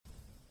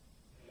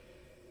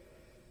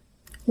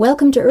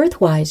Welcome to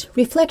Earthwise,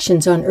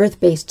 Reflections on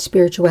Earth-Based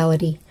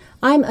Spirituality.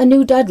 I'm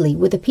Anu Dudley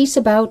with a piece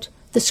about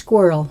the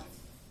squirrel.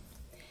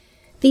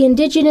 The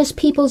indigenous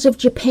peoples of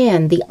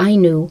Japan, the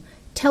Ainu,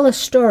 tell a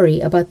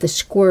story about the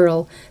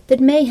squirrel that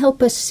may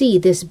help us see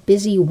this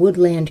busy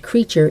woodland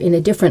creature in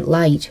a different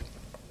light.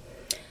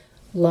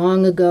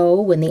 Long ago,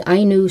 when the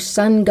Ainu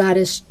sun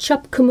goddess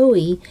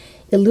Chupkamui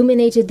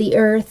illuminated the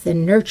earth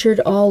and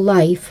nurtured all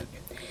life,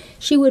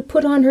 she would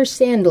put on her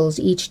sandals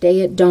each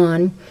day at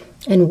dawn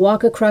and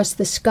walk across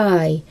the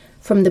sky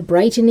from the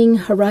brightening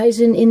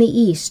horizon in the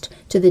east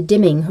to the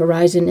dimming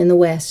horizon in the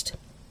west.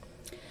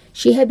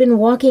 She had been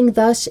walking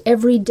thus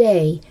every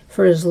day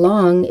for as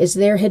long as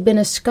there had been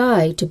a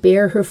sky to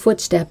bear her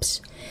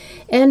footsteps,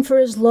 and for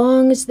as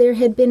long as there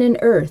had been an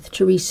earth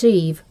to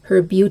receive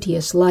her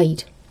beauteous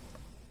light.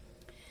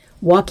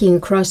 Walking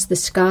across the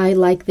sky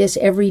like this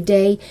every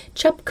day,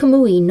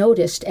 Chupkamui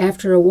noticed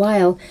after a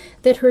while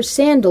that her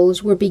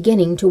sandals were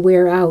beginning to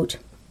wear out.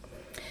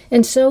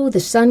 And so the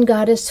sun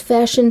goddess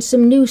fashioned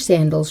some new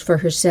sandals for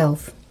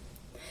herself.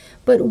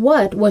 But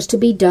what was to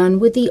be done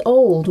with the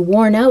old,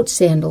 worn-out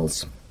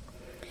sandals?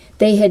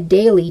 They had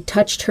daily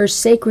touched her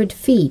sacred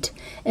feet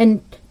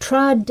and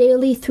trod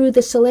daily through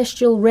the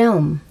celestial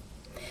realm.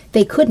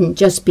 They couldn't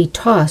just be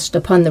tossed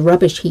upon the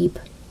rubbish heap.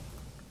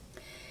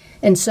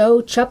 And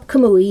so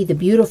Chupkamui, the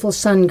beautiful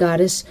sun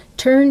goddess,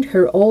 turned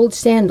her old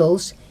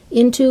sandals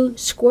into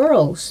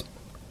squirrels.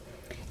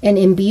 And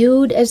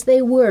imbued as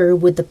they were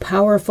with the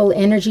powerful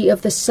energy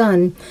of the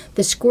sun,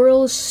 the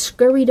squirrels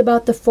scurried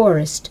about the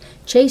forest,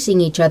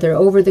 chasing each other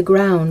over the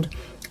ground,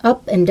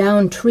 up and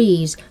down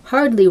trees,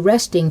 hardly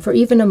resting for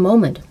even a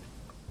moment.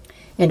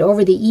 And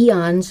over the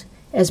eons,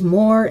 as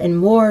more and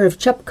more of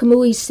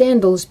Chupkamui's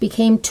sandals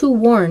became too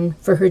worn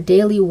for her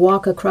daily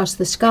walk across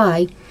the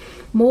sky,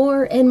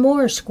 more and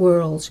more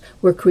squirrels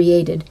were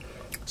created,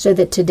 so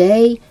that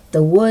today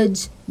the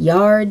woods,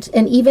 yards,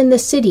 and even the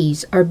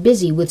cities are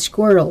busy with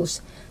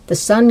squirrels, the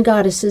sun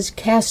goddess's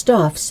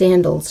cast-off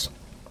sandals.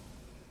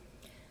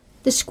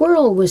 The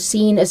squirrel was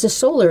seen as a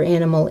solar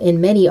animal in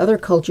many other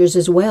cultures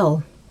as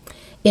well.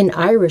 In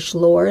Irish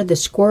lore, the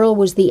squirrel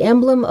was the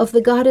emblem of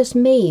the goddess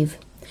Maeve,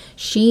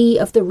 she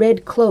of the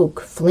red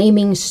cloak,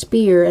 flaming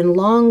spear, and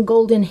long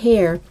golden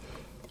hair,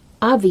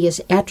 obvious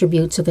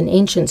attributes of an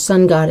ancient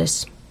sun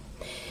goddess.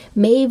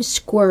 Maeve's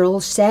squirrel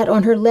sat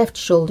on her left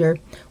shoulder,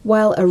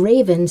 while a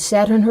raven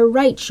sat on her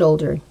right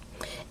shoulder,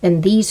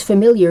 and these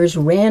familiars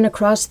ran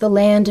across the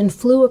land and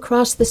flew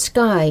across the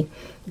sky,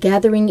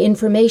 gathering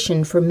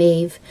information for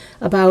Maeve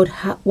about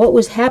what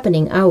was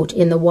happening out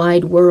in the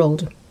wide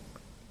world.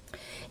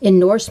 In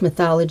Norse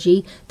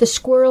mythology, the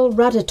squirrel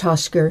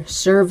Ratatoskr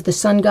served the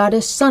sun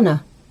goddess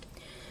Sunna.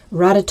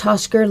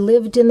 Ratatoskr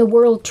lived in the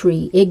world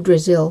tree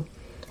Yggdrasil,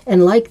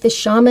 and like the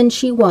shaman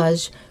she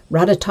was,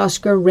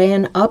 Ratatoskr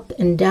ran up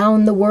and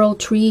down the world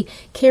tree,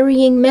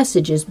 carrying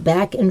messages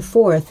back and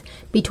forth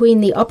between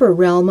the upper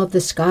realm of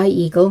the sky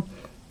eagle,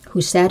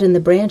 who sat in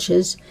the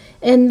branches,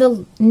 and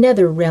the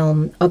nether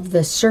realm of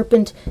the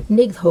serpent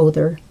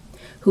Nighthoder,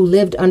 who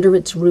lived under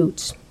its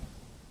roots.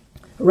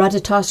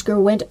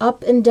 Ratatoskr went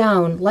up and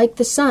down like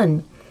the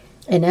sun,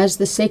 and as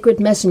the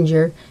sacred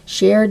messenger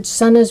shared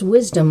Sunna's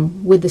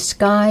wisdom with the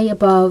sky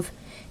above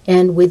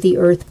and with the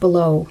earth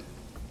below.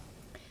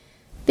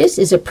 This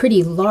is a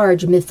pretty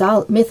large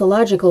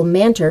mythological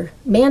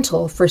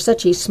mantle for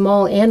such a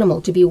small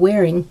animal to be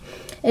wearing,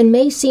 and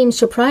may seem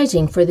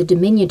surprising for the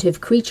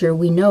diminutive creature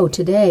we know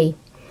today.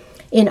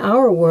 In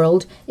our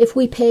world, if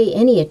we pay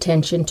any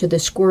attention to the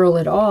squirrel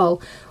at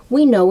all,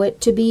 we know it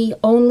to be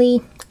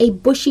only a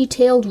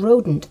bushy-tailed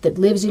rodent that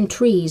lives in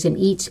trees and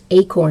eats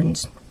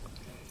acorns.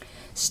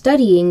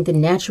 Studying the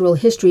natural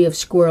history of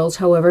squirrels,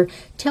 however,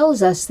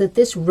 tells us that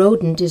this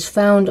rodent is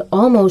found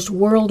almost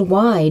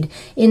worldwide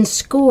in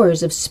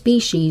scores of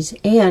species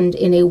and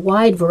in a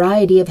wide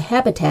variety of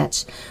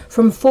habitats,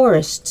 from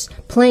forests,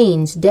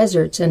 plains,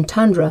 deserts, and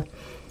tundra,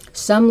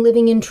 some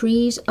living in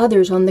trees,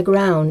 others on the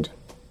ground.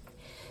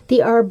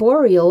 The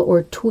arboreal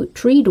or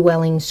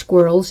tree-dwelling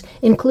squirrels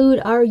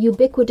include our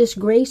ubiquitous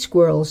gray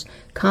squirrels,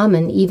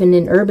 common even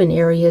in urban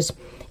areas,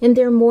 and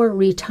their more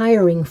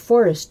retiring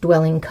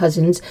forest-dwelling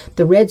cousins,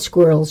 the red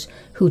squirrels,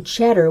 who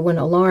chatter when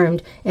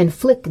alarmed and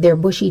flick their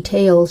bushy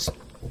tails.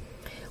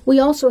 We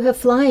also have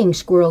flying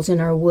squirrels in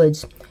our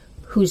woods,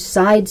 whose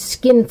side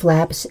skin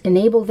flaps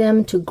enable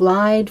them to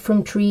glide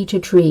from tree to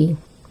tree.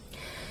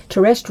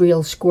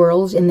 Terrestrial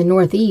squirrels in the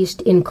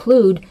northeast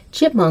include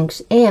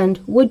chipmunks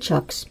and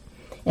woodchucks,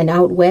 and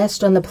out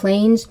west on the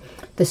plains,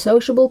 the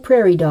sociable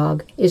prairie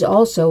dog is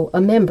also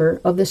a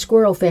member of the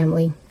squirrel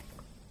family.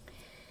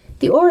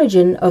 The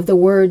origin of the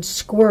word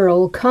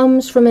squirrel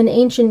comes from an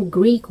ancient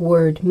Greek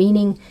word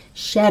meaning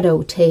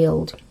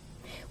shadow-tailed.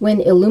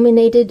 When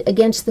illuminated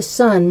against the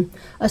sun,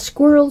 a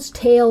squirrel's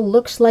tail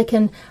looks like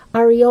an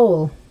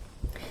aureole,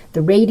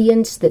 the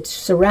radiance that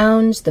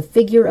surrounds the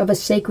figure of a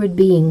sacred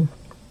being.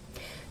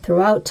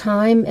 Throughout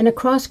time and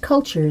across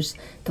cultures,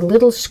 the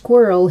little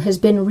squirrel has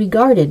been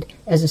regarded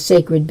as a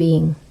sacred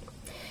being.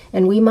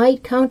 and we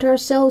might count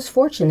ourselves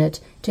fortunate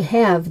to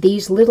have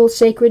these little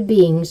sacred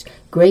beings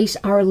grace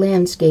our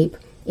landscape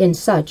in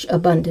such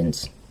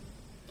abundance.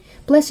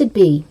 Blessed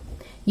be.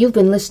 You've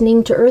been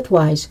listening to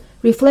Earthwise,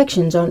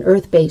 Reflections on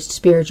Earth-Based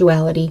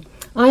Spirituality.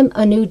 I'm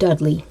Anu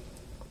Dudley.